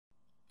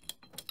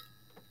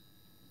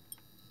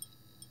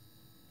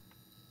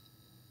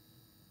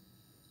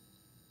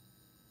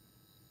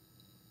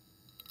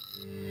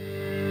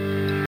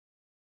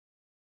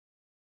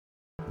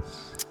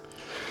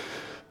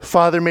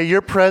Father, may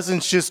your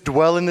presence just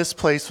dwell in this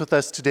place with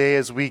us today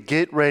as we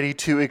get ready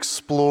to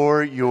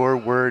explore your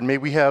word. May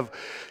we have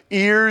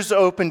ears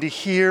open to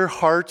hear,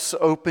 hearts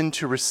open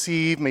to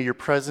receive. May your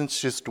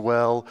presence just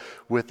dwell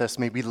with us.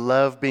 May we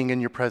love being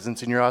in your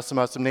presence. In your awesome,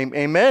 awesome name,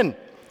 amen.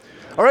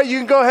 All right, you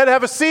can go ahead and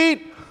have a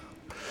seat.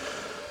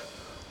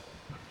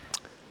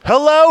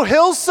 Hello,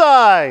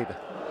 Hillside.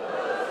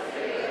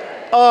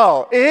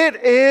 Oh,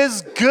 it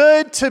is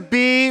good to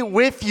be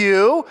with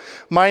you.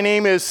 My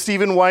name is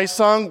Stephen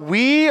Weissong.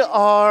 We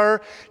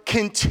are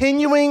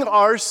continuing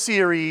our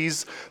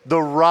series,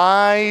 The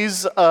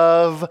Rise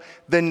of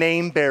the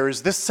Name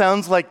Bearers. This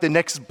sounds like the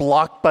next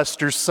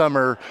blockbuster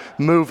summer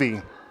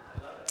movie.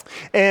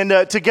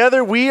 And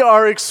together we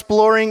are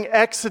exploring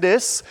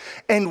Exodus,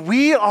 and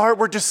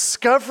we're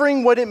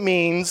discovering what it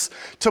means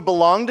to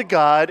belong to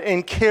God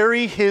and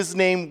carry his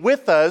name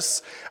with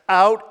us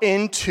out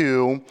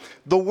into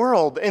the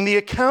world. And the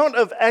account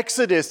of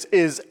Exodus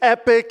is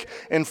epic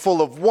and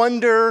full of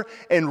wonder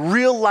and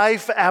real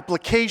life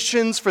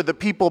applications for the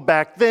people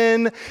back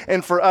then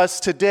and for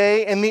us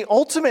today. And the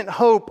ultimate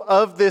hope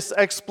of this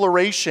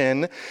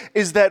exploration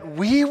is that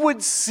we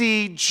would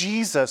see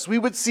Jesus, we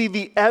would see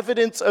the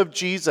evidence of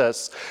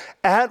Jesus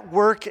at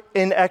work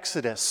in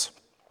Exodus.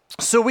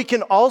 So we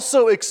can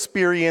also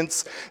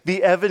experience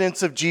the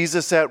evidence of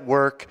Jesus at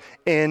work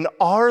in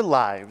our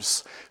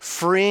lives,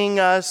 freeing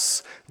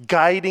us,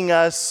 guiding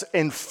us,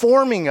 and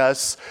forming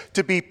us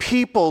to be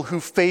people who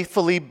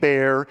faithfully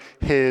bear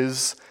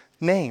his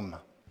name.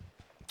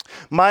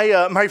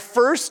 My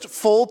first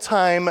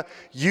full-time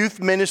youth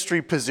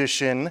ministry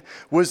position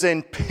was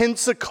in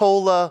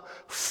Pensacola,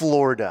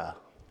 Florida.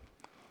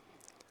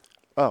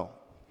 Oh.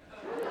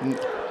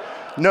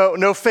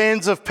 No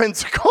fans of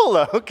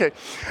Pensacola. Okay.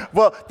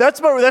 Well, that's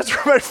where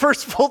my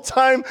first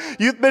full-time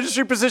youth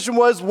ministry position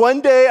was. One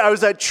day I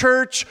was at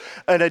church,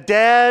 and a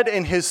dad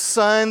and his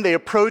son, they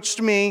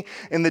approached me,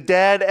 and the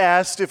dad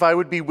asked if I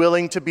would be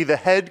willing to be the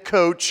head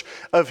coach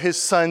of his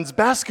son's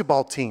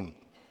basketball team.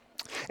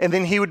 And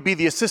then he would be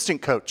the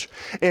assistant coach.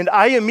 And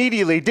I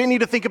immediately didn't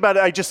need to think about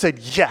it. I just said,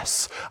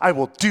 yes, I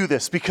will do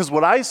this. Because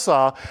what I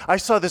saw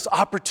this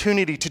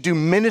opportunity to do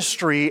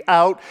ministry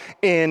out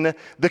in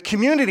the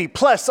community.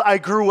 Plus, I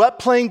grew up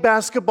playing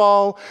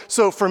basketball.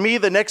 So for me,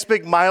 the next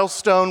big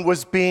milestone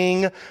was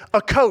being a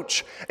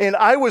coach. And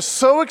I was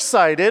so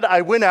excited.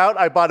 I went out,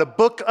 I bought a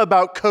book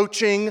about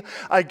coaching.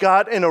 I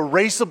got an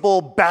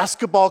erasable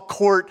basketball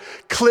court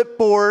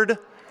clipboard.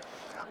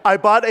 I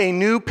bought a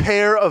new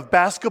pair of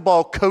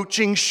basketball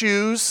coaching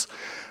shoes.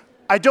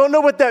 I don't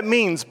know what that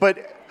means, but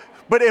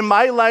in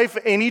my life,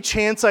 any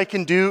chance I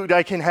can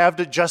have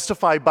to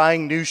justify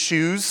buying new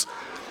shoes,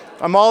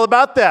 I'm all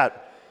about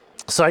that.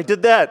 So I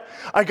did that.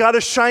 I got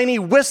a shiny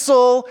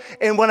whistle,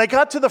 and when I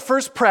got to the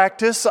first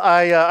practice,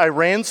 I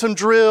ran some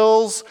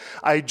drills,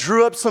 I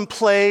drew up some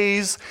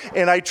plays,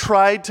 and I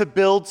tried to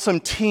build some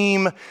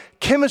team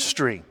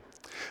chemistry.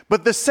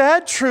 But the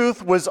sad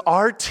truth was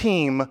our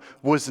team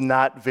was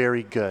not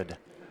very good.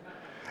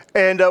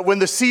 And when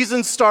the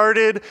season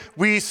started,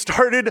 we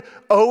started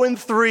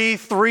 0-3,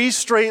 3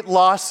 straight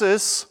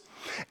losses.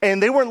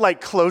 And they weren't like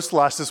close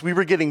losses. We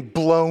were getting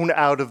blown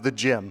out of the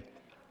gym.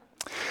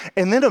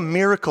 And then a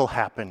miracle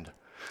happened.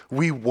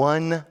 We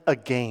won a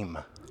game.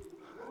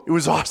 It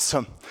was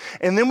awesome.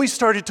 And then we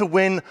started to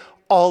win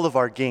all of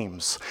our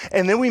games.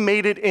 And then we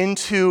made it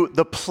into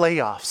the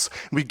playoffs.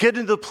 We get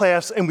into the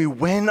playoffs and we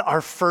win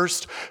our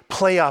first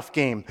playoff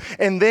game.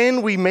 And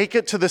then we make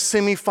it to the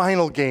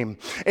semifinal game.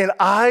 And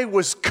I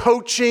was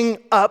coaching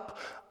up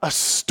a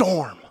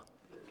storm.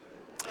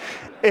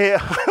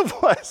 It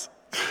was.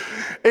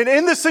 And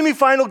in the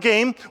semifinal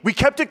game, we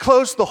kept it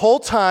close the whole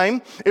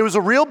time. It was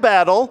a real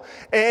battle.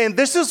 And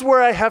this is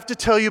where I have to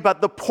tell you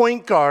about the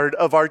point guard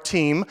of our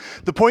team.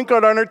 The point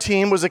guard on our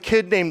team was a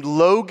kid named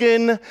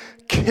Logan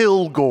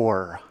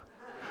Kilgore.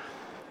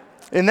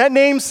 And that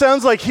name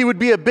sounds like he would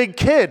be a big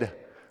kid,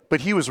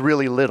 but he was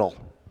really little.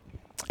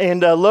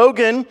 And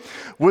Logan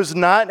was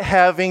not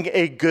having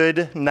a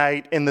good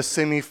night in the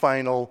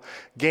semifinal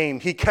game.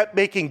 He kept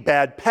making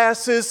bad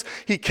passes.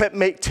 He kept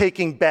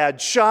taking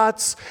bad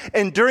shots.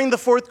 And during the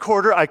fourth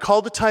quarter, I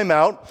called a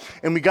timeout,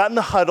 and we got in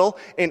the huddle.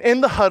 And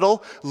in the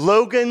huddle,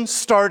 Logan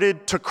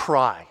started to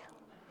cry.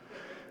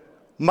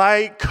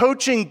 My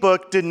coaching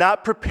book did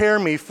not prepare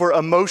me for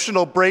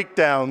emotional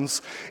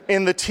breakdowns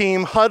in the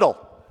team huddle.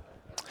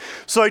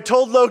 So I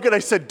told Logan, I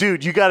said,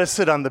 dude, you got to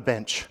sit on the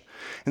bench.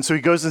 And so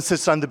he goes and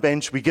sits on the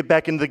bench. We get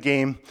back into the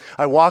game.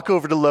 I walk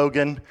over to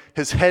Logan.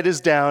 His head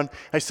is down.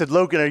 I said,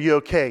 Logan, are you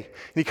okay?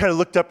 And he kind of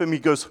looked up at me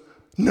and goes,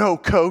 no,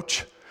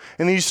 coach.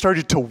 And then he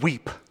started to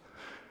weep.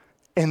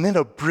 And then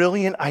a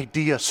brilliant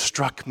idea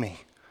struck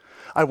me.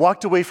 I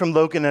walked away from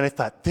Logan and I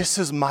thought, this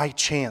is my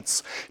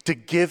chance to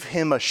give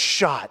him a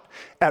shot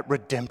at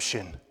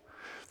redemption,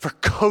 for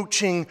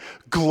coaching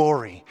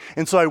glory.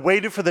 And so I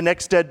waited for the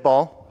next dead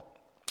ball.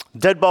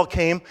 Dead ball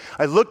came.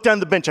 I looked down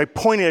the bench. I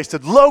pointed. I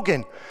said,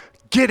 Logan,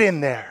 get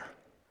in there.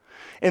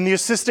 And the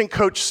assistant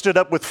coach stood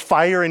up with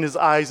fire in his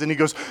eyes and he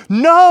goes,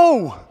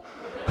 no!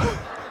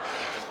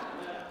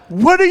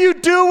 What are you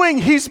doing?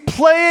 He's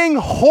playing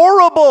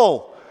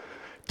horrible.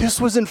 This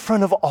was in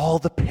front of all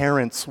the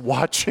parents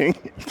watching.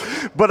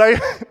 But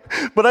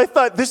I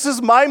thought, this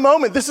is my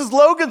moment. This is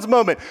Logan's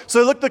moment.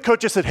 So I looked at the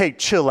coach and said, hey,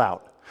 chill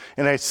out.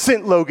 And I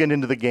sent Logan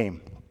into the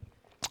game.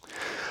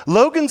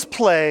 Logan's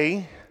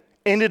play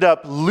ended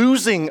up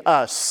losing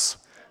us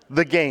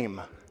the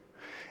game.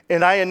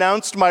 And I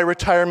announced my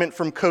retirement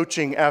from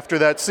coaching after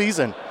that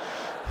season.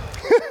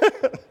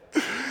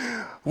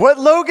 What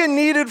Logan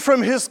needed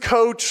from his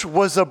coach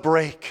was a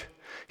break.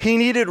 He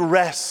needed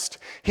rest.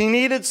 He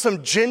needed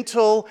some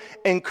gentle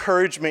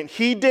encouragement.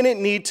 He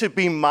didn't need to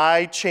be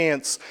my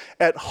chance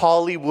at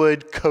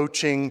Hollywood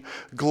coaching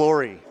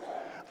glory.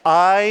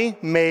 I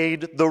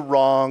made the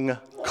wrong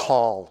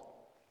call.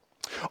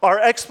 Our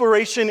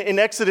exploration in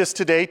Exodus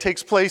today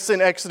takes place in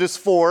Exodus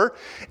 4,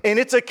 and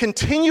it's a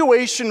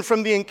continuation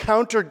from the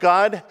encounter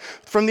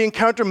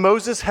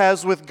Moses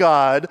has with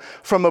God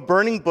from a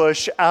burning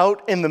bush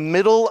out in the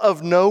middle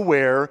of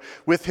nowhere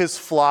with his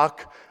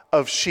flock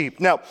of sheep.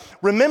 Now,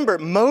 remember,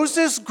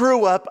 Moses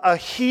grew up a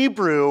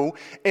Hebrew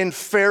in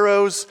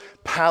Pharaoh's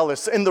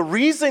palace, and the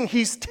reason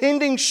he's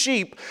tending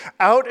sheep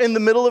out in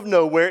the middle of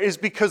nowhere is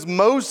because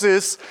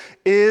Moses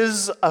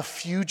is a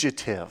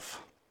fugitive.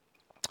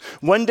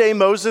 One day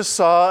Moses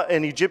saw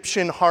an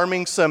Egyptian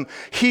harming some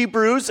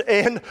Hebrews,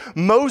 and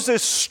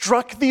Moses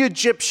struck the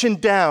Egyptian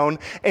down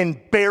and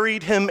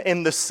buried him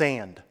in the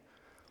sand.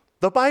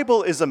 The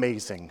Bible is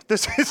amazing.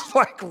 This is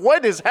like,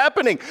 what is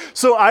happening?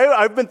 So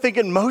I've been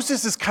thinking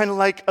Moses is kind of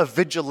like a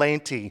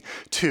vigilante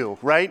too,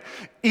 right?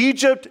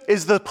 Egypt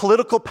is the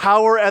political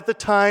power at the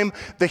time.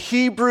 The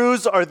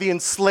Hebrews are the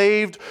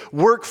enslaved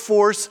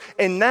workforce.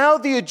 And now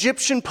the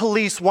Egyptian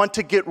police want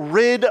to get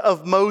rid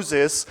of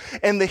Moses.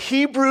 And the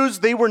Hebrews,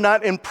 they were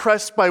not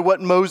impressed by what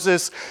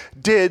Moses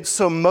did.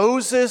 So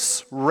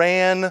Moses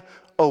ran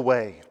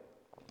away.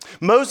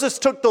 Moses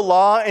took the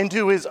law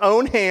into his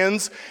own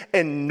hands,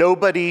 and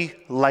nobody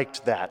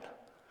liked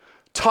that.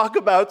 Talk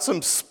about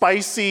some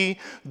spicy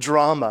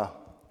drama.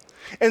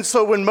 And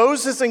so when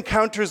Moses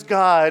encounters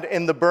God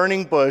in the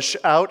burning bush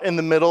out in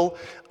the middle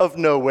of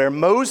nowhere,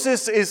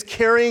 Moses is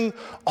carrying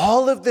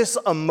all of this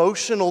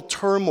emotional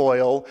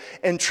turmoil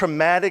and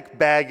traumatic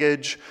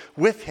baggage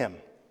with him.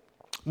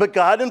 But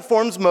God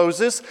informs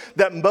Moses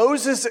that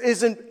Moses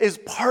is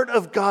part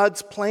of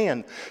God's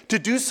plan to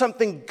do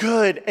something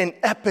good and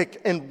epic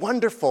and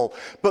wonderful.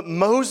 But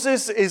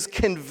Moses is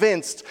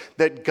convinced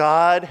that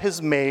God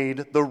has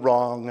made the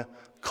wrong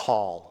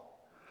call.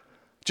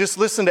 Just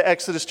listen to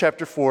Exodus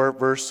chapter 4,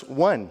 verse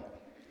 1.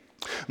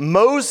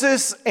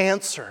 Moses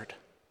answered,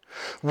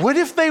 "What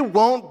if they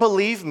won't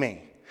believe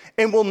me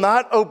and will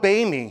not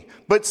obey me,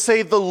 but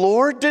say, 'The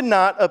Lord did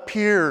not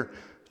appear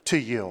to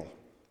you'?"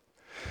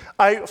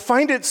 I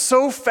find it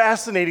so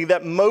fascinating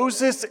that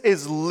Moses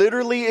is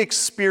literally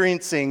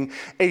experiencing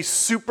a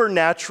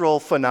supernatural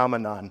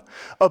phenomenon.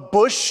 A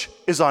bush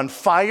is on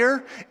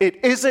fire,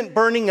 it isn't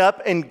burning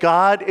up, and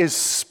God is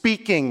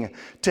speaking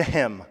to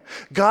him.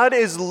 God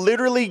is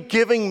literally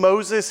giving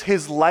Moses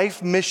his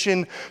life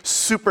mission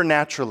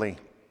supernaturally.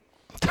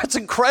 That's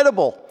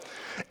incredible.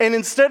 And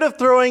instead of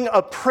throwing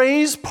a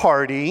praise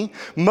party,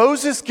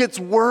 Moses gets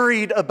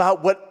worried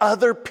about what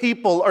other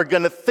people are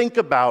going to think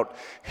about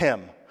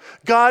him.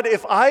 God,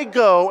 if I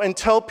go and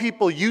tell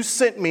people you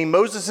sent me,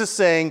 Moses is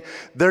saying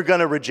they're going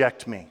to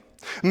reject me.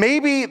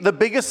 Maybe the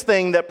biggest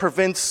thing that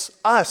prevents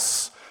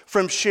us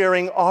from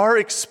sharing our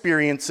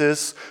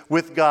experiences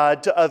with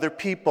God to other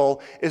people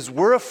is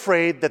we're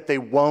afraid that they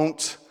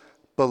won't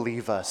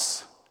believe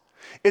us.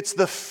 It's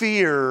the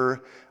fear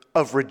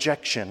of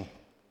rejection.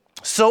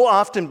 So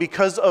often,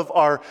 because of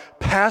our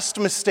past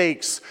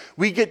mistakes,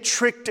 we get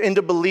tricked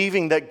into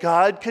believing that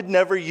God could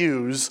never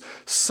use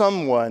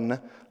someone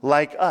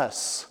like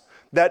us.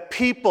 That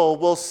people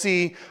will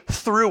see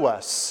through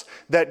us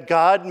that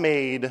God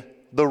made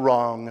the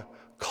wrong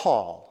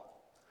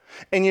call.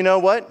 And you know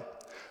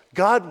what?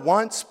 God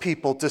wants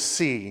people to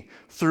see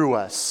through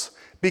us,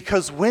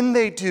 because when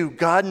they do,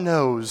 God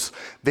knows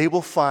they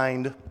will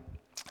find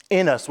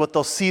in us, what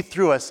they'll see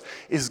through us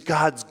is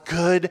God's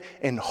good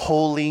and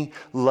holy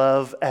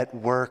love at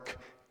work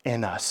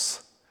in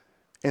us.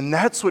 And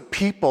that's what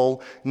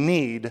people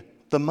need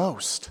the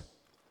most.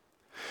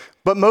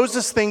 But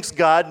Moses thinks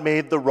God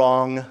made the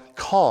wrong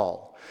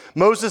call.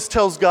 Moses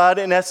tells God,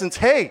 in essence,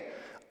 hey,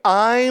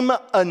 I'm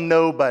a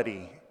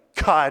nobody.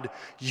 God,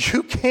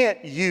 you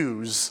can't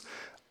use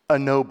a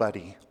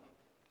nobody.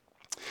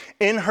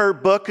 In her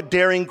book,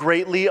 Daring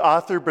Greatly,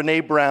 author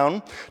Brené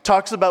Brown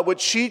talks about what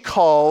she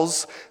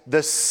calls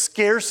the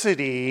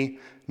scarcity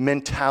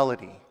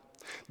mentality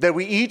that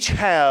we each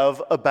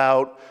have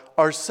about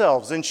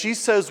ourselves. And she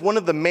says one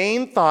of the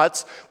main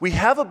thoughts we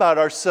have about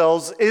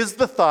ourselves is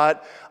the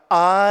thought,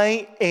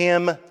 I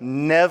am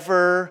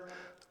never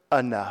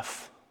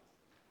enough.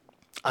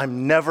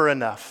 I'm never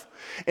enough.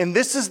 And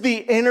this is the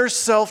inner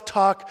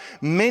self-talk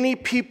many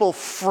people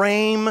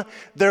frame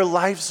their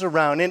lives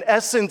around. In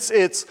essence,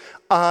 it's,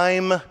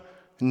 I'm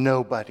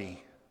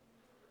nobody.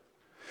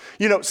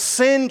 You know,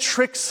 sin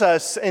tricks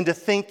us into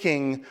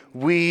thinking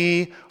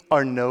we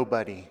are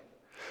nobody.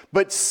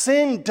 But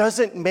sin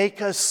doesn't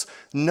make us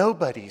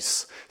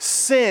nobodies.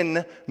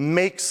 Sin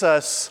makes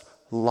us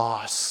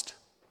lost.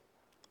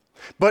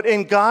 But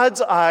in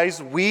God's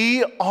eyes,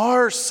 we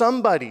are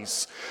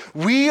somebodies.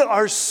 We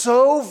are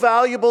so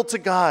valuable to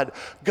God.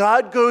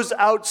 God goes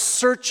out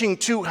searching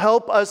to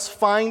help us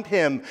find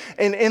him,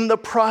 and in the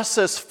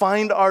process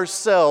find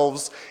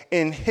ourselves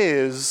in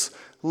his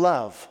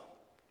love.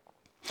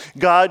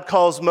 God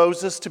calls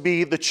Moses to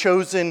be the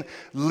chosen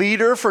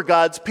leader for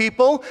God's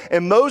people,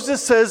 and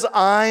Moses says,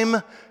 I'm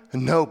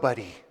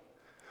nobody.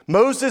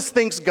 Moses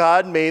thinks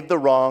God made the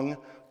wrong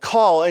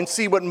call. And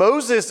see, what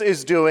Moses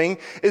is doing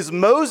is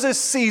Moses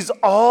sees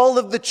all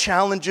of the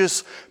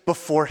challenges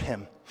before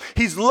him.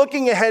 He's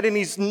looking ahead and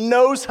he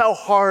knows how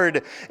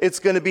hard it's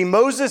going to be.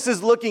 Moses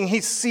is looking,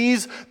 he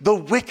sees the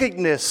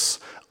wickedness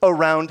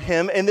around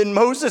him, and then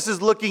Moses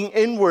is looking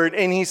inward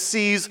and he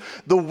sees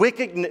the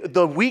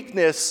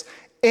weakness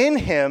in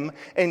him,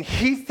 and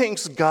he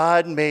thinks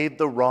God made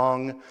the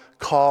wrong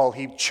call.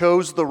 He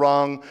chose the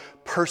wrong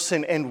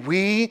person, and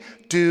we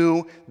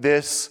do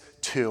this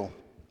too.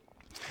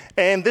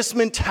 And this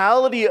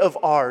mentality of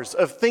ours,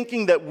 of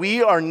thinking that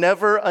we are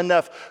never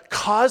enough,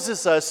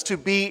 causes us to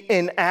be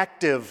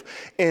inactive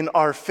in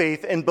our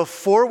faith. And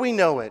before we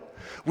know it,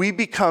 we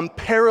become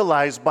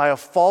paralyzed by a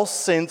false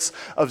sense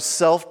of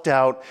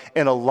self-doubt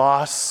and a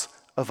loss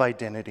of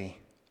identity.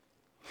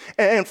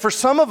 And for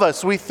some of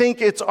us, we think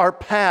it's our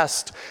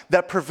past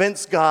that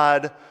prevents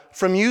God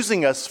from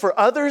using us. For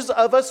others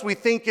of us, we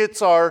think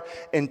it's our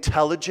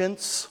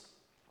intelligence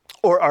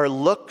or our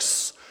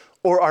looks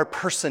or our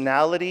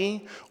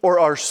personality, or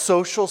our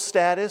social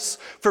status.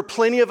 For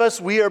plenty of us,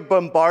 we are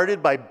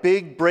bombarded by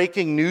big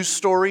breaking news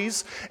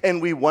stories,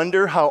 and we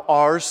wonder how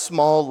our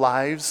small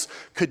lives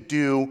could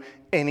do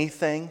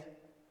anything.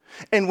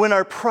 And when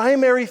our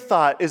primary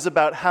thought is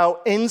about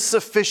how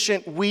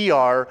insufficient we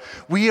are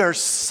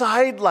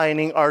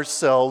sidelining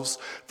ourselves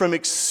from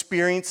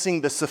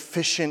experiencing the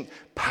sufficient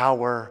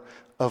power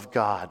of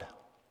God.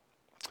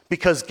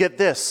 Because get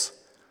this,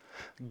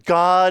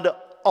 God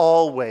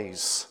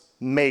always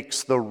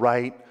makes the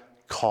right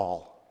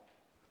call.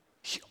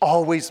 He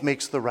always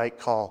makes the right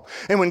call.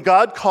 And when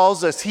God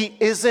calls us, he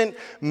isn't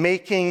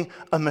making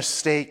a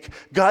mistake.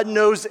 God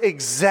knows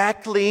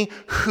exactly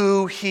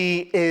who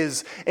he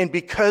is. And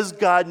because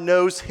God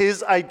knows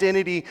his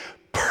identity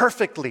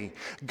perfectly,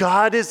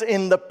 God is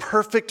in the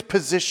perfect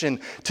position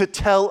to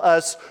tell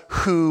us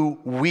who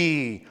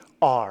we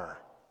are.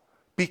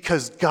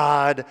 Because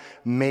God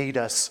made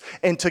us.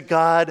 And to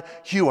God,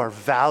 you are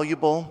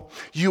valuable,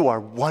 you are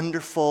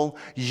wonderful,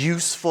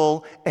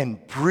 useful,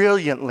 and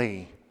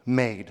brilliantly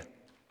made.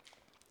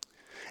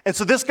 And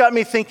so this got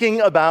me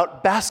thinking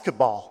about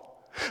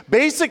basketball.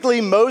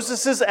 Basically,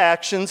 Moses'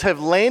 actions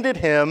have landed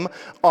him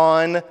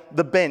on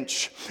the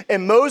bench.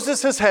 And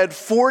Moses has had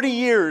 40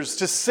 years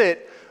to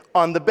sit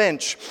on the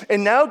bench.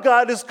 And now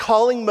God is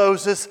calling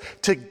Moses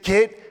to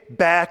get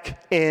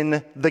back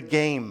in the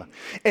game.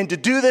 And to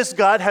do this,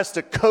 God has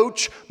to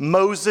coach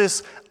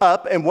Moses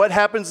up. And what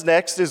happens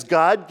next is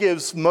God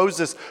gives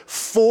Moses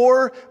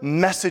 4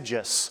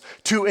 messages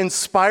to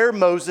inspire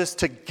Moses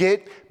to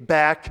get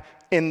back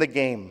in the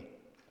game.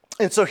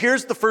 And so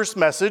here's the first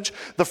message.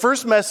 The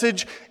first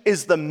message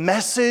is the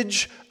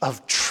message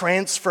of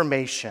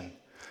transformation.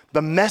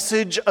 The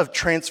message of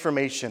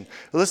transformation.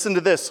 Listen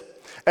to this.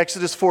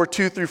 Exodus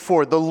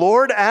 4:2-4. The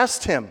Lord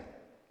asked him,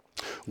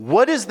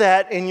 "What is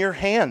that in your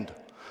hand?"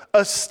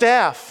 "A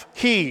staff,"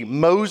 he,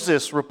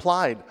 Moses,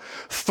 replied.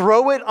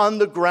 "Throw it on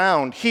the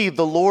ground," he,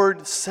 the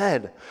Lord,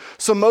 said.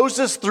 So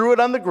Moses threw it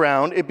on the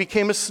ground. It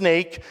became a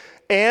snake,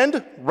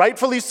 and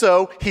rightfully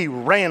so, he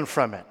ran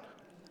from it.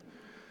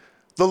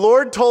 The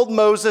Lord told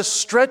Moses,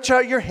 "Stretch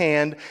out your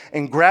hand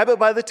and grab it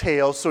by the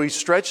tail." So he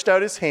stretched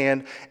out his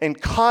hand and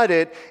caught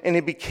it, and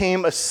it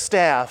became a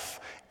staff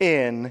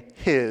in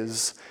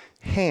his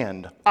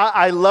hand.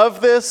 I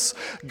love this.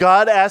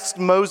 God asked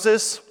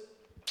Moses,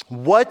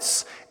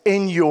 "What's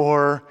in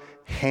your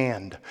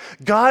hand?"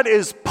 God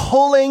is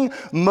pulling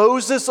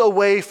Moses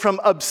away from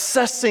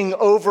obsessing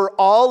over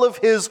all of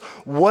his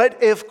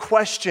what-if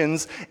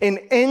questions and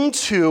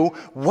into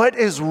what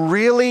is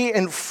really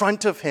in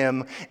front of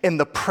him in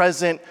the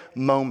present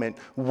moment.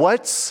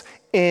 What's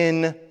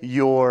in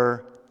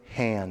your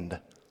hand?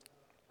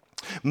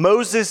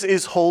 Moses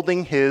is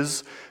holding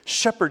his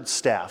shepherd's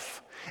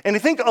staff. And I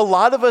think a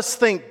lot of us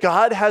think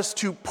God has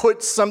to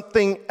put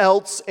something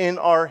else in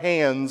our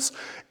hands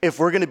if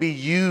we're going to be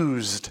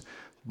used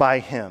by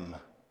him.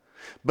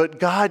 But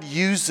God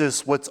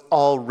uses what's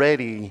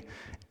already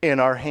in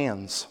our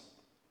hands.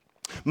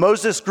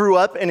 Moses grew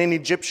up in an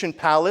Egyptian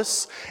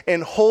palace,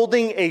 and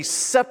holding a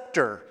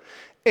scepter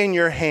in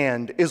your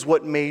hand is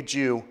what made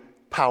you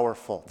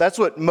powerful. That's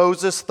what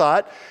Moses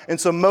thought.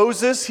 And so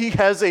Moses, he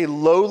has a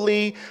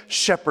lowly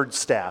shepherd's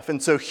staff.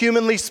 And so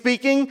humanly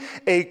speaking,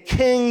 a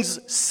king's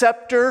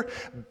scepter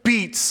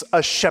beats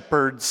a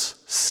shepherd's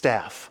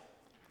staff.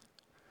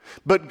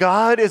 But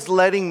God is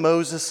letting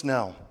Moses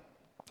know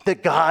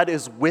that God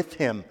is with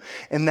him,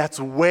 and that's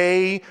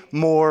way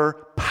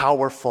more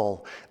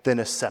powerful than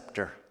a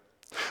scepter.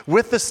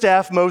 With the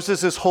staff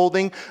Moses is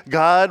holding,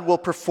 God will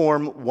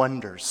perform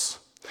wonders.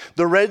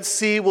 The Red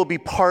Sea will be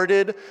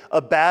parted,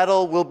 a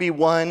battle will be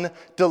won,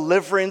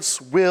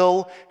 deliverance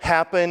will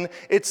happen.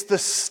 It's the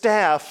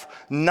staff,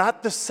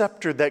 not the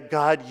scepter, that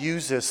God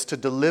uses to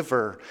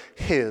deliver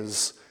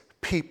his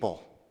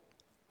people.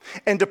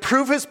 And to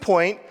prove his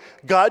point,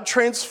 God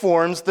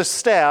transforms the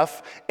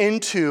staff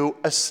into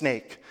a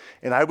snake.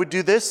 And I would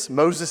do this,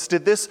 Moses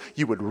did this,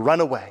 you would run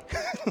away.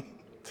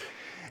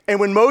 And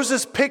when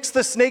Moses picks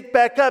the snake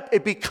back up,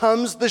 it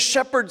becomes the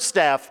shepherd's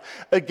staff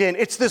again.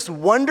 It's this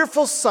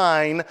wonderful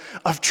sign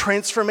of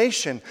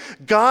transformation.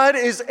 God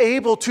is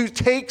able to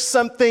take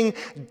something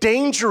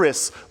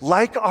dangerous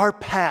like our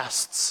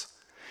pasts,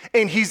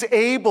 and he's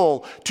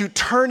able to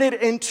turn it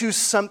into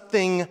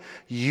something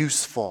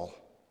useful.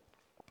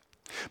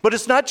 But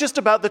it's not just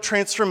about the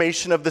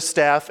transformation of the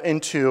staff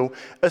into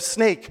a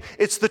snake.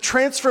 It's the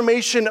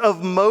transformation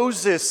of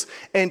Moses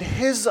and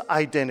his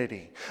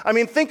identity. I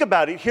mean, think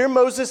about it. Here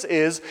Moses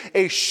is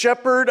a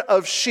shepherd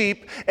of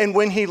sheep, and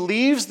when he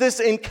leaves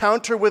this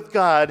encounter with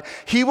God,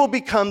 he will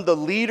become the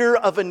leader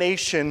of a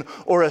nation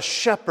or a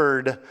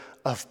shepherd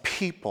of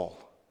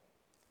people.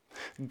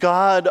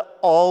 God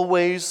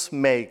always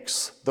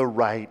makes the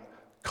right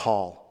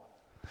call,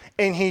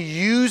 and he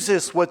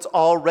uses what's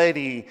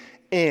already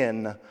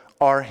in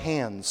our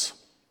hands.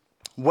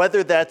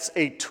 Whether that's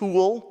a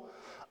tool,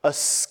 a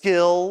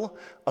skill,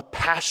 a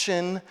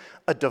passion,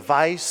 a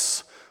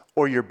device,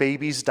 or your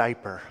baby's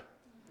diaper.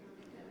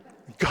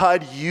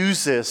 God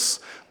uses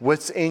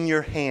what's in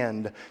your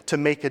hand to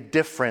make a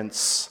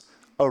difference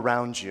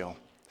around you.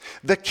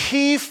 The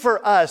key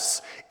for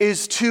us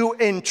is to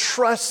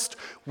entrust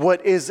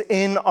what is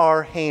in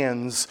our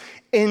hands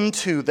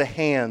into the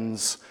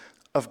hands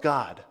of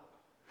God.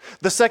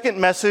 The second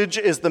message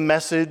is the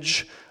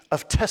message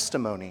of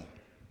testimony.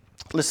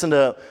 Listen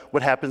to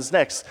what happens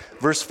next.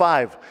 Verse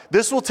 5.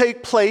 This will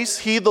take place,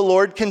 he, the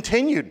Lord,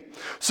 continued,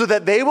 so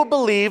that they will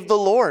believe the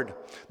Lord,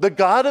 the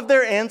God of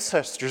their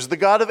ancestors, the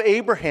God of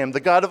Abraham, the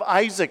God of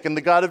Isaac, and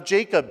the God of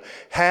Jacob,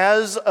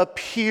 has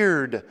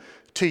appeared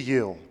to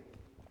you.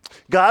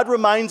 God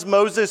reminds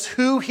Moses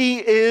who he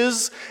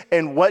is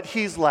and what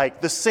he's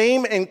like. The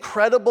same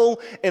incredible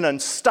and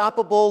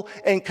unstoppable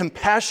and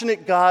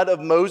compassionate God of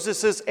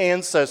Moses'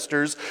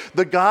 ancestors,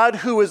 the God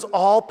who is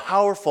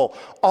all-powerful,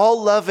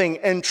 all-loving,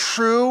 and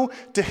true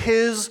to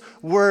his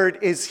word,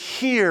 is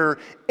here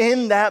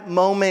in that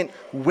moment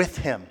with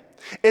him.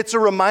 It's a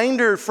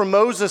reminder for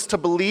Moses to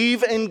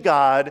believe in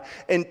God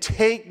and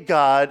take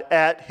God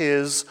at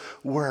his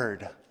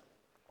word.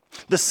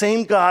 The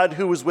same God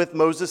who was with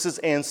Moses'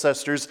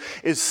 ancestors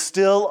is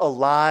still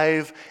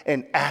alive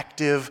and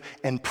active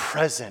and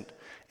present.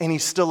 And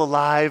he's still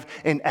alive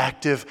and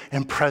active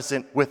and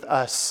present with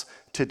us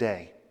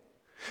today.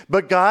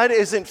 But God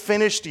isn't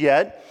finished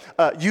yet.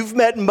 You've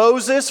met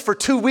Moses for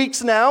 2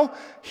 weeks now.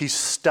 He's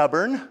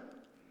stubborn.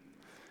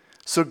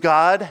 So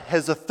God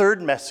has a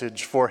third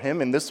message for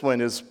him, and this one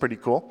is pretty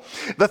cool.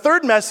 The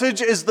third message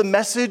is the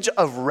message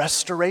of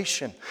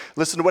restoration.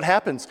 Listen to what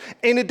happens.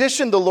 In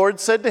addition, the Lord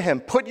said to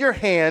him, put your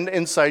hand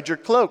inside your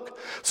cloak.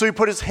 So he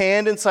put his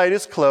hand inside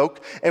his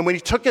cloak, and when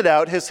he took it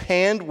out, his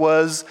hand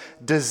was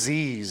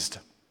diseased,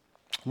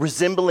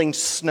 resembling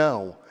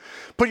snow.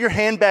 Put your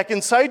hand back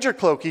inside your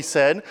cloak, he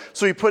said.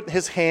 So he put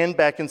his hand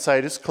back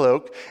inside his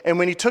cloak, and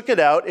when he took it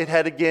out, it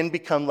had again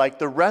become like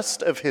the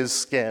rest of his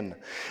skin.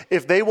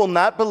 If they will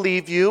not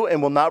believe you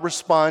and will not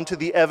respond to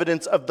the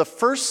evidence of the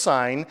first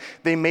sign,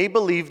 they may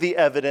believe the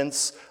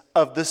evidence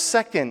of the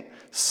second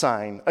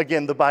sign.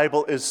 Again, the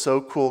Bible is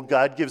so cool.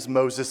 God gives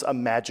Moses a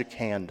magic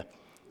hand.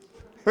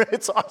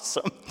 It's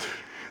awesome.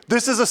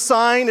 This is a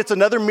sign, it's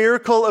another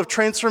miracle of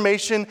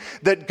transformation,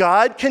 that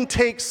God can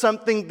take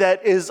something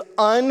that is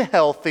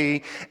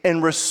unhealthy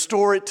and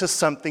restore it to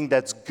something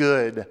that's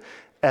good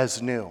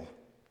as new.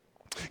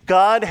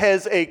 God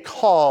has a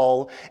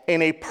call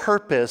and a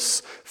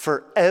purpose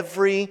for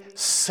every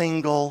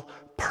single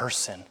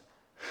person.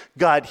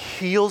 God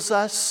heals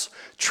us,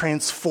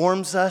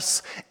 transforms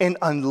us, and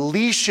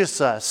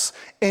unleashes us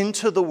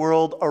into the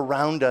world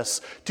around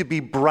us to be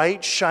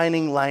bright,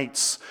 shining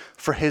lights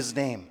for his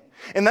name.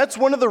 And that's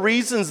one of the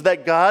reasons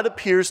that God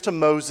appears to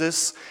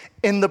Moses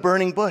in the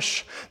burning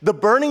bush. The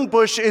burning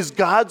bush is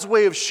God's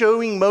way of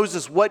showing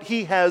Moses what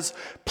he has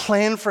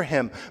planned for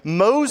him.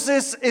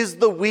 Moses is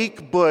the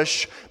weak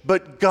bush,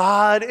 but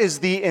God is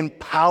the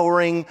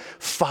empowering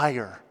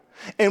fire.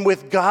 And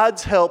with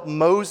God's help,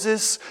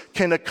 Moses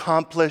can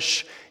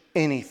accomplish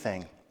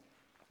anything.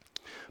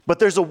 But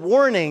there's a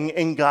warning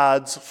in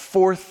God's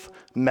fourth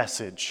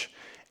message,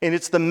 and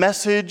it's the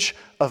message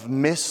of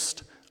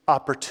missed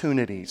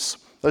opportunities.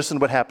 Listen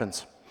to what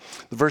happens.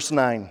 Verse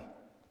 9.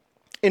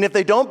 And if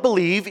they don't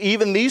believe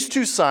even these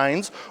two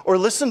signs or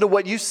listen to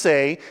what you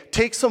say,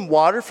 take some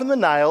water from the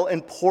Nile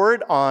and pour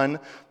it on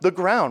the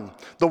ground.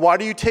 The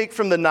water you take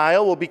from the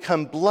Nile will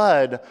become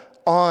blood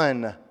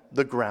on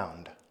the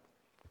ground.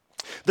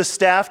 The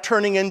staff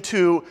turning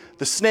into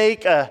the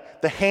snake,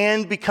 the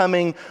hand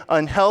becoming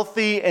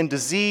unhealthy and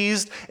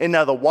diseased, and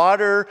now the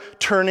water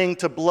turning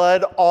to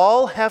blood,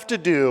 all have to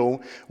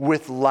do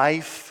with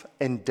life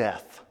and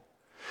death.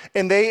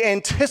 And they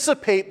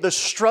anticipate the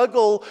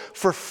struggle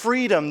for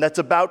freedom that's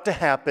about to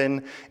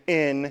happen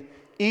in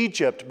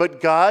Egypt.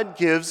 But God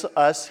gives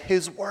us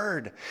his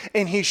word,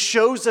 and he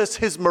shows us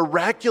his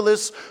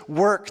miraculous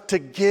work to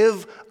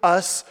give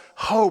us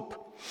hope.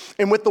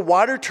 And with the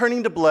water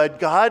turning to blood,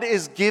 God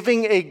is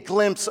giving a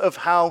glimpse of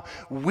how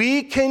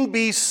we can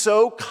be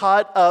so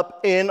caught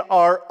up in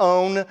our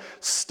own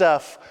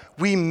stuff,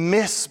 we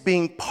miss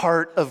being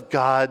part of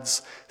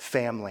God's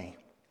family.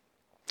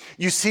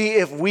 You see,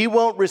 if we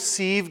won't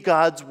receive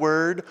God's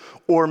word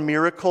or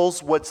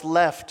miracles, what's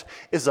left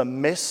is a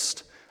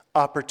missed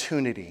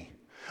opportunity.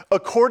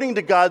 According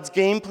to God's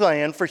game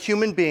plan for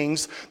human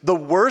beings, the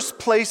worst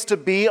place to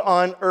be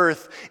on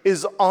earth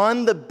is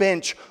on the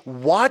bench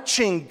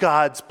watching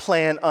God's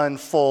plan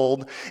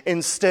unfold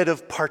instead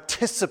of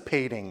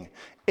participating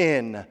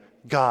in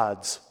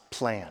God's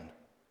plan.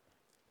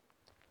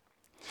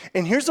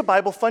 And here's a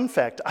Bible fun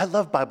fact. I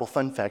love Bible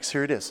fun facts.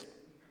 Here it is.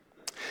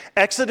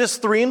 Exodus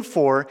 3 and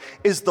 4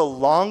 is the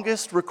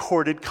longest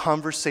recorded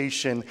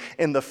conversation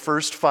in the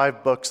first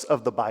 5 books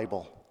of the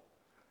Bible.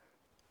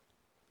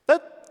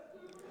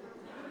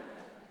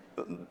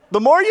 The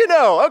more you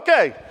know,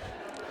 okay.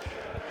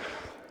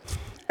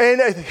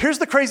 And here's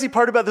the crazy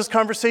part about this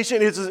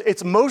conversation is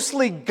it's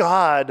mostly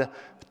God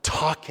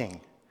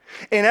talking.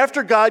 And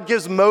after God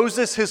gives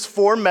Moses his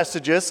 4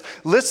 messages,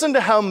 listen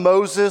to how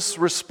Moses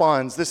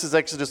responds. This is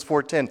Exodus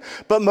 4:10.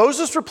 But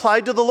Moses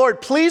replied to the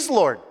Lord, "Please,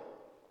 Lord,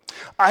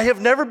 I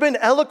have never been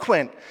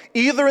eloquent,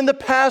 either in the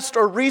past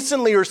or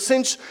recently or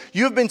since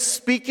you have been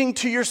speaking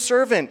to your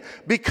servant,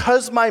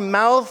 because my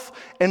mouth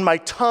and my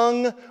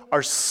tongue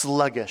are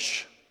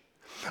sluggish."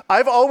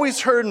 I've always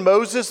heard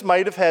Moses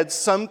might have had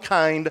some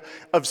kind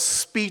of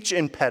speech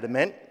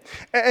impediment,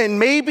 and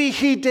maybe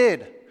he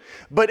did.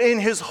 But in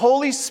his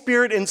Holy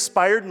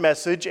Spirit-inspired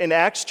message in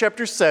Acts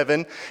chapter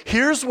 7,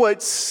 here's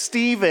what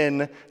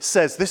Stephen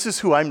says. This is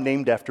who I'm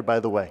named after, by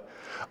the way.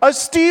 A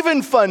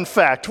Stephen fun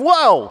fact.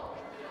 Wow.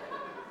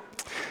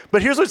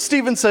 But here's what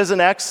Stephen says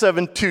in Acts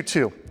 7,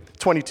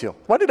 22.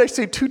 Why did I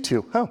say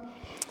 22? Oh.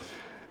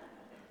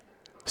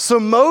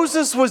 So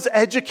Moses was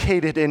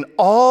educated in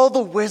all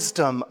the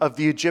wisdom of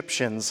the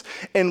Egyptians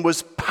and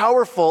was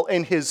powerful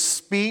in his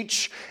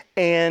speech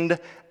and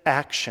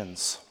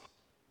actions.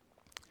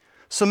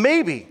 So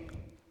maybe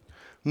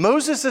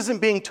Moses isn't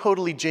being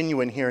totally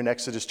genuine here in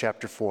Exodus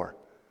chapter 4.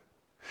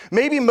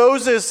 Maybe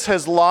Moses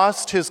has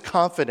lost his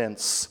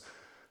confidence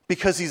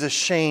because he's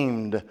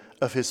ashamed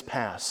of his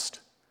past.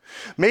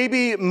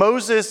 Maybe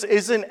Moses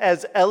isn't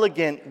as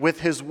elegant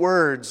with his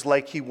words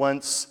like he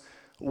once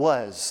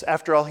was.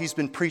 After all, he's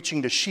been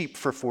preaching to sheep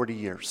for 40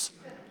 years.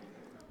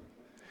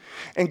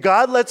 And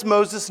God lets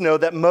Moses know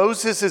that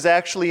Moses is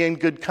actually in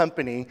good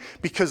company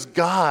because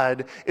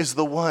God is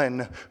the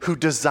one who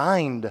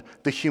designed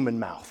the human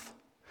mouth.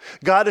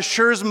 God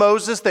assures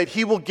Moses that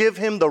he will give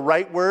him the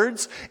right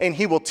words and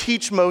he will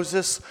teach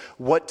Moses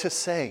what to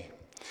say.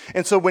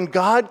 And so when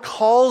God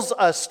calls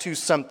us to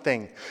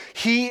something,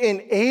 he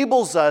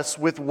enables us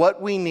with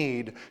what we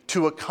need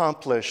to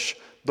accomplish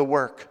the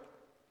work.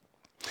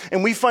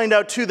 And we find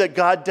out, too, that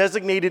God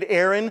designated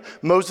Aaron,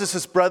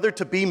 Moses' brother,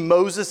 to be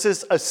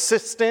Moses'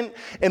 assistant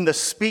in the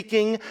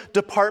speaking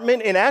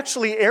department. And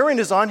actually, Aaron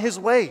is on his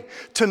way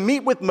to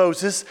meet with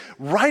Moses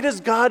right as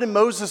God and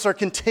Moses are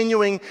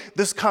continuing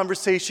this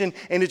conversation.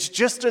 And it's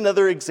just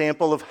another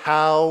example of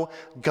how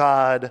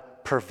God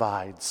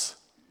provides.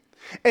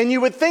 And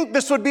you would think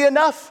this would be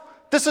enough.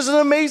 This is an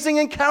amazing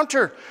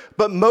encounter.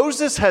 But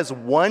Moses has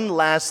one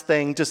last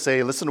thing to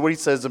say. Listen to what he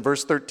says in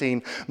verse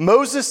 13.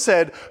 Moses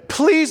said,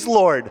 "Please,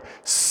 Lord,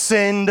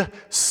 send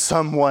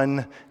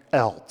someone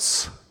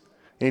else."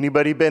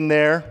 Anybody been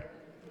there?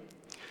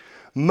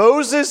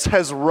 Moses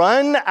has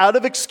run out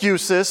of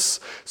excuses,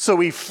 so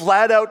he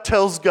flat out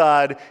tells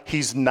God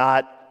he's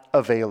not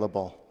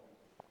available.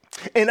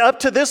 And up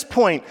to this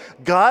point,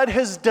 God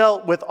has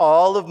dealt with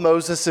all of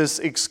Moses'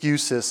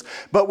 excuses.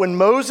 But when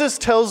Moses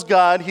tells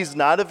God he's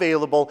not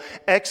available,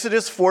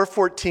 Exodus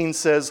 4:14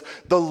 says,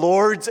 the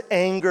Lord's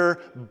anger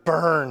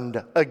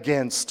burned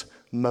against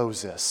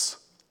Moses.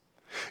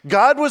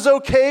 God was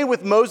okay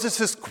with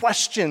Moses'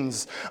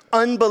 questions,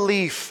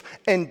 unbelief,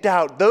 and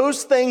doubt.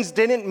 Those things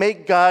didn't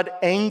make God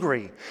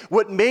angry.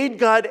 What made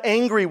God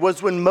angry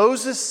was when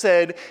Moses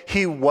said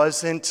he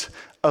wasn't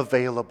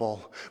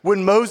available.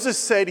 When Moses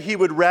said he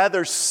would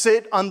rather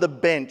sit on the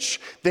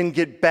bench than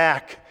get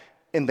back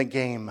in the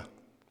game.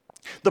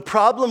 The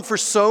problem for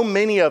so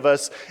many of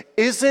us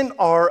isn't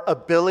our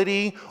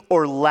ability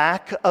or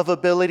lack of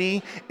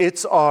ability,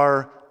 it's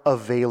our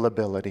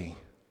availability.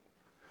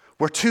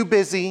 We're too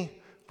busy,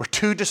 we're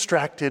too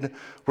distracted,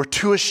 we're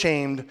too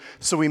ashamed,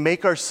 so we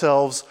make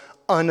ourselves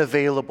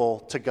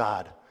unavailable to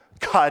God.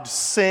 God,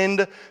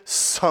 send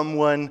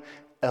someone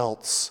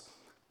else.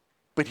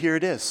 But here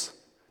it is.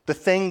 The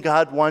thing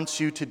God wants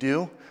you to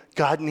do,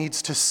 God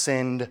needs to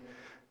send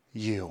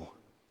you.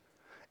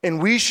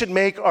 And we should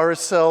make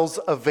ourselves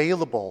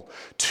available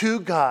to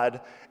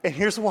God. And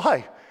here's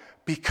why.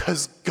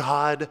 Because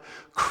God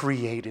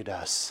created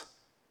us.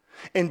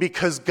 And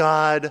because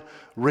God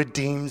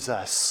redeems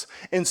us.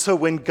 And so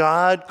when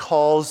God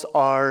calls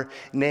our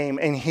name,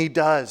 and he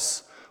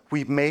does,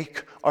 we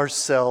make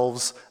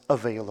ourselves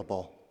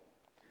available.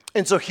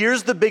 And so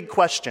here's the big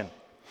question.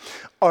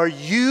 Are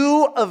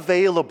you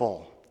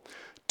available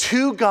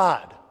to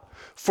God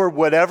for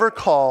whatever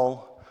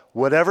call,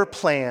 whatever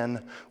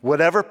plan,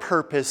 whatever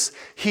purpose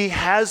he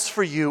has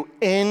for you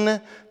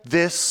in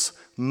this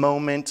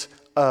moment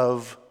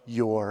of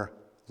your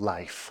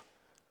life?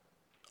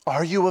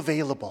 Are you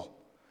available?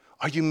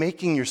 Are you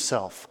making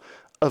yourself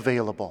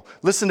available?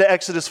 Listen to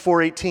Exodus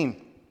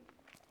 4:18.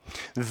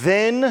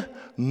 Then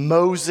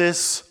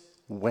Moses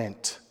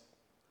went.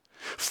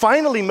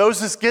 Finally,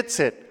 Moses gets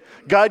it.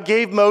 God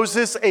gave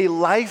Moses a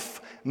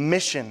life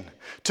mission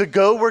to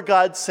go where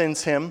God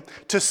sends him,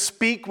 to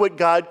speak what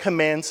God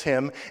commands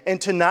him, and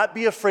to not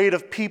be afraid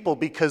of people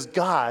because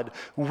God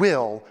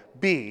will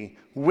be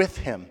with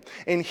him.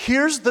 And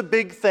here's the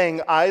big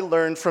thing I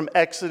learned from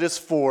Exodus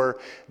 4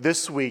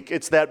 this week.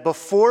 It's that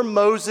before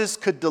Moses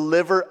could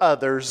deliver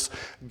others,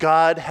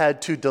 God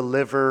had to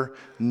deliver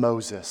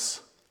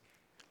Moses.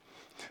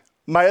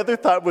 My other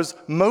thought was,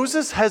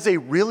 Moses has a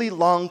really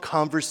long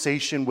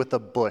conversation with a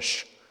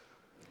bush.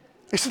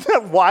 Isn't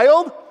that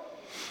wild?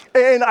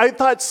 And I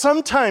thought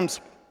sometimes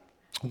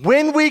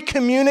when we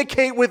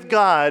communicate with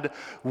God,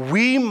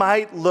 we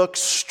might look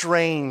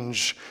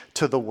strange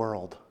to the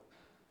world.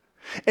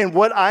 And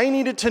what I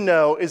needed to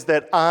know is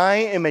that I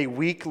am a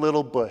weak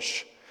little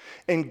bush,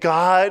 and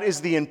God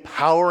is the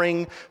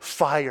empowering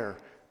fire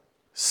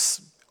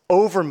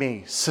over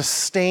me,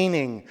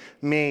 sustaining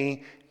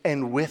me,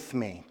 and with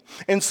me.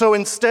 And so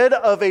instead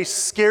of a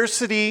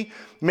scarcity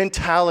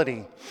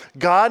mentality,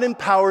 God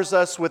empowers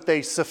us with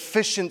a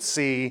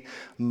sufficiency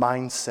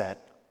mindset.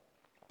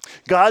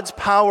 God's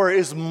power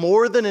is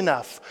more than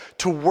enough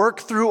to work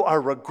through our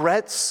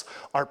regrets,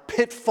 our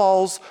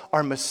pitfalls,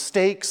 our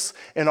mistakes,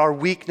 and our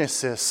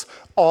weaknesses.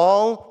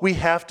 All we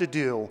have to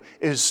do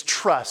is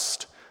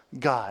trust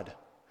God,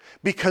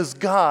 because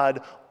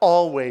God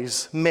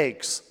always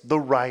makes the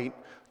right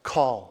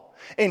call.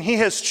 And he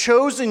has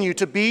chosen you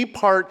to be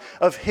part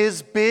of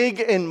his big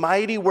and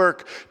mighty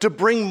work to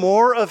bring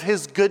more of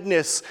his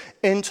goodness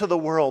into the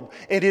world.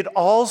 And it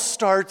all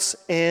starts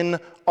in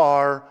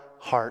our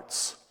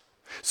hearts.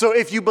 So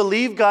if you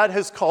believe God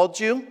has called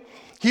you,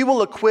 he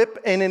will equip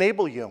and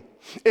enable you.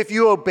 If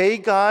you obey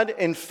God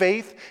in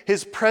faith,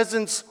 his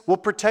presence will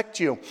protect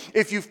you.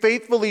 If you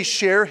faithfully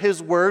share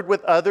his word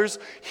with others,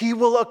 he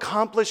will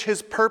accomplish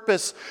his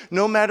purpose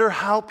no matter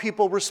how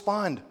people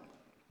respond.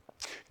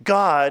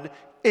 God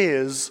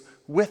is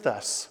with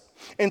us.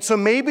 And so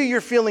maybe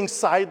you're feeling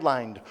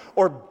sidelined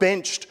or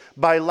benched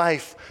by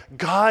life.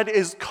 God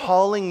is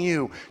calling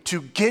you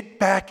to get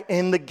back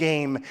in the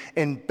game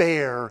and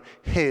bear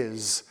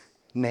his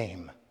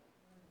name.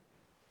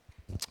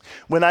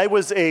 When I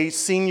was a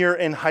senior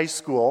in high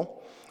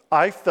school,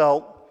 I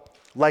felt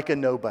like a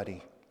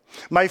nobody.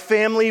 My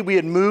family, we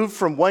had moved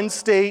from one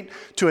state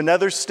to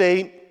another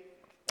state,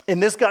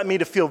 and this got me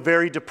to feel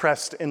very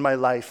depressed in my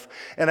life.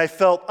 And I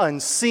felt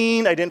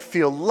unseen, I didn't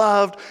feel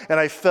loved, and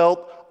I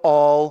felt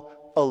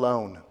all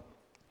alone.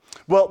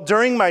 Well,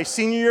 during my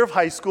senior year of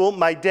high school,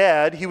 my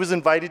dad, he was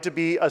invited to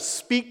be a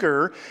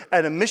speaker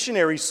at a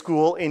missionary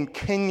school in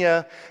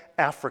Kenya,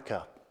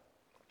 Africa.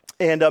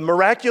 And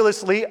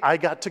miraculously, I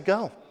got to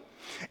go.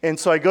 And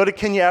so I go to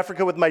Kenya,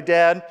 Africa with my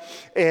dad.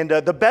 And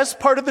the best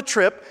part of the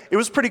trip, it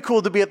was pretty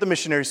cool to be at the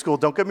missionary school,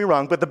 don't get me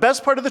wrong. But the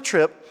best part of the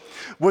trip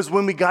was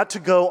when we got to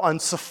go on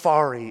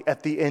safari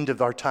at the end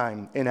of our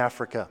time in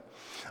Africa.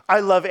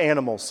 I love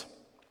animals.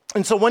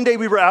 And so one day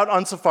we were out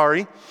on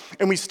safari,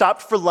 and we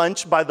stopped for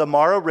lunch by the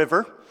Mara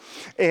River.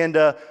 And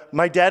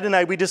my dad and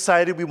I, we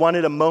decided we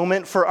wanted a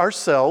moment for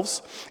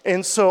ourselves.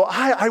 And so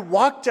I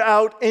walked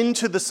out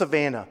into the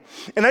savannah.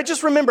 And I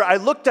just remember I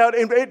looked out,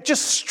 and it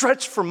just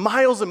stretched for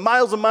miles and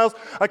miles and miles.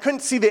 I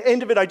couldn't see the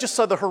end of it. I just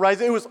saw the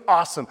horizon. It was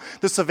awesome,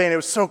 the savannah. It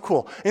was so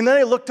cool. And then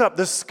I looked up.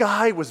 The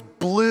sky was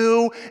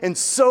blue and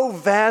so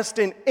vast.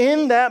 And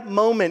in that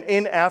moment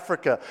in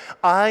Africa,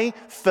 I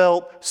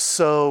felt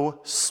so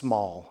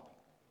small.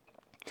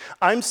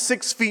 I'm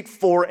 6 feet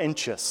 4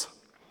 inches.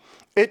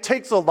 It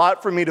takes a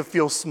lot for me to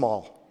feel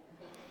small.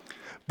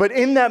 But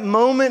in that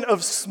moment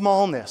of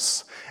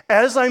smallness,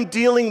 as I'm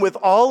dealing with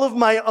all of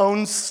my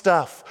own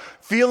stuff,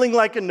 feeling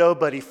like a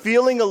nobody,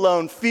 feeling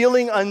alone,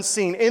 feeling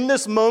unseen, in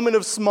this moment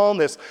of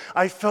smallness,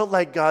 I felt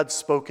like God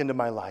spoke into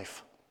my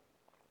life.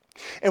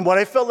 And what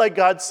I felt like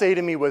God say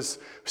to me was,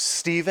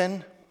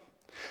 Stephen,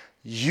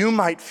 you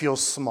might feel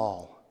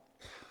small,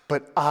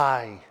 but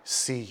I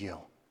see you.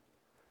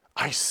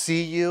 I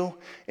see you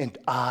and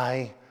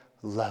I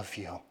love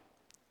you.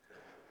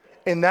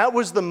 And that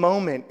was the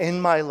moment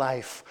in my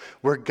life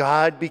where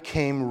God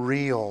became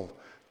real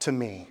to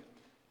me.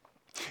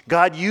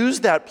 God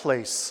used that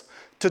place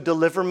to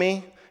deliver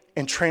me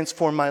and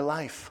transform my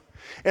life.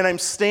 And I'm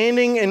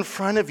standing in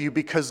front of you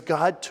because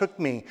God took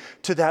me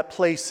to that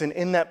place, and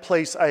in that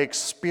place I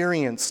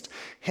experienced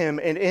him.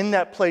 And in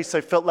that place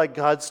I felt like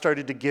God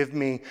started to give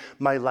me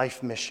my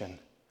life mission.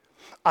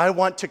 I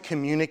want to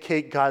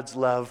communicate God's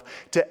love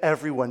to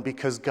everyone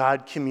because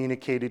God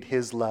communicated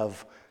his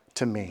love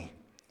to me.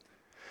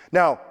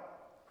 Now,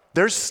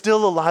 there's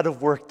still a lot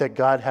of work that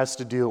God has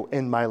to do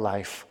in my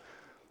life.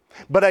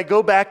 But I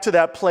go back to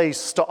that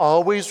place to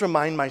always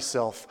remind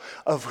myself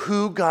of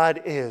who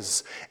God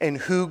is and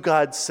who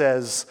God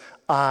says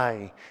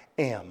I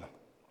am.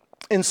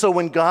 And so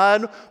when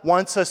God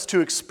wants us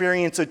to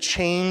experience a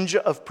change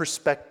of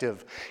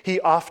perspective, he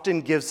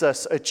often gives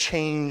us a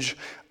change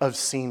of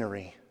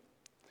scenery.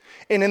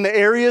 And in the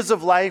areas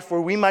of life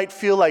where we might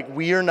feel like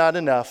we are not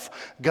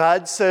enough,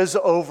 God says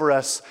over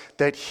us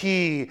that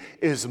he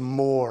is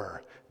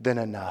more than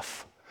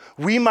enough.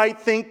 We might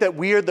think that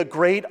we are the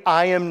great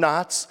I am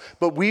nots,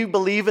 but we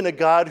believe in a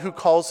God who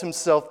calls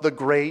himself the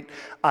great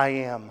I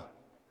am.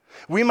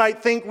 We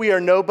might think we are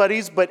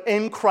nobodies, but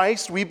in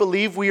Christ we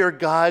believe we are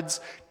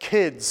God's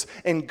kids,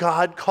 and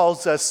God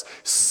calls us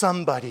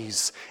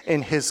somebodies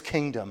in his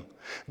kingdom.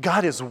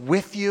 God is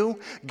with you,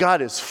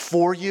 God is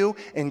for you,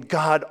 and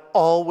God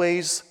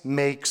always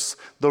makes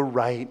the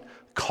right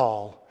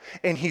call.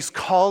 And he's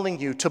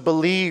calling you to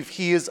believe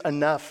he is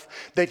enough,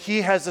 that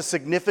he has a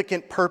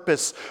significant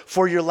purpose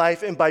for your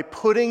life. And by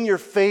putting your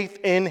faith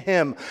in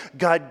him,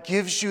 God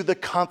gives you the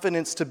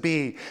confidence to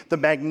be the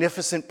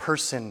magnificent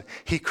person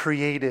he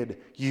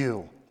created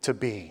you to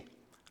be.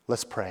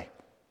 Let's pray.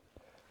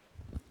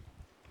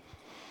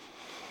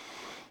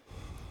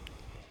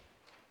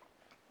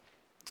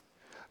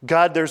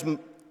 God, there's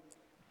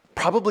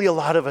probably a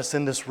lot of us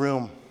in this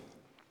room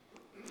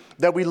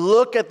that we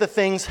look at the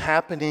things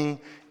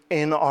happening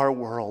in our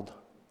world,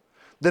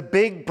 the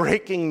big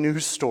breaking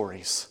news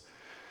stories.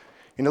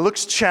 And it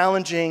looks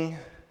challenging,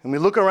 and we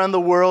look around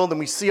the world and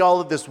we see all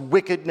of this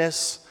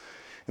wickedness,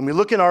 and we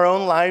look in our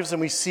own lives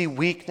and we see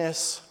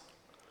weakness.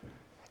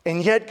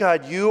 And yet,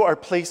 God, you are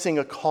placing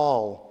a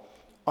call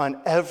on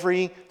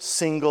every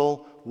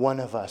single one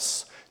of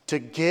us to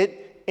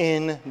get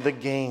in the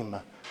game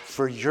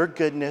for your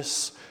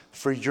goodness,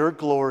 for your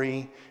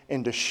glory,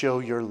 and to show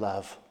your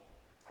love.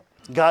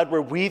 God,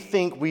 where we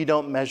think we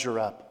don't measure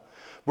up,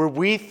 where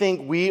we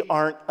think we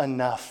aren't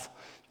enough,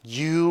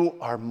 you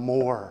are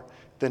more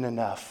than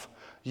enough.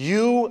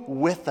 You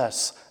with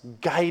us,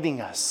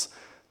 guiding us,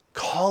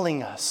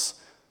 calling us,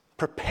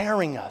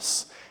 preparing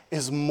us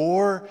is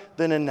more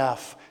than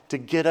enough to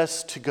get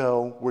us to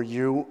go where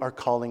you are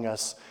calling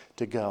us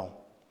to go.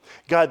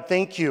 God,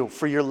 thank you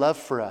for your love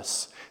for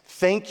us.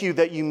 Thank you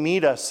that you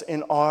meet us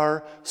in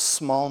our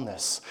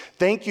smallness.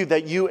 Thank you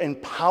that you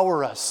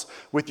empower us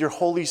with your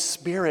Holy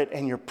Spirit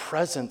and your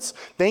presence.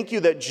 Thank you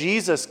that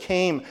Jesus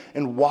came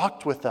and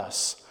walked with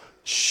us,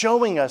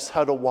 showing us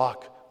how to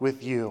walk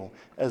with you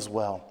as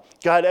well.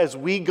 God, as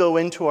we go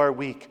into our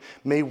week,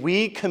 may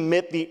we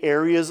commit the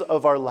areas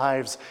of our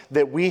lives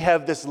that we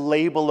have this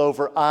label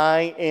over,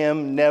 I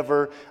am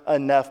never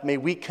enough. May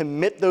we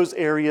commit those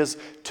areas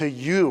to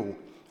you,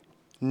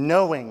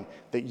 knowing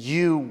that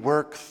you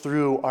work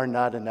through our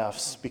not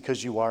enoughs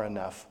because you are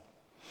enough.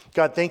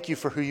 God, thank you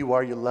for who you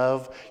are, your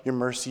love, your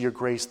mercy, your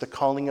grace, the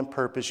calling and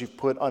purpose you've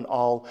put on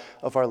all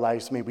of our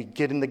lives. May we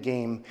get in the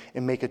game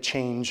and make a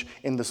change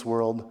in this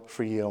world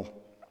for you.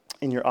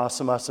 In your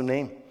awesome, awesome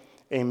name,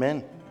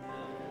 amen.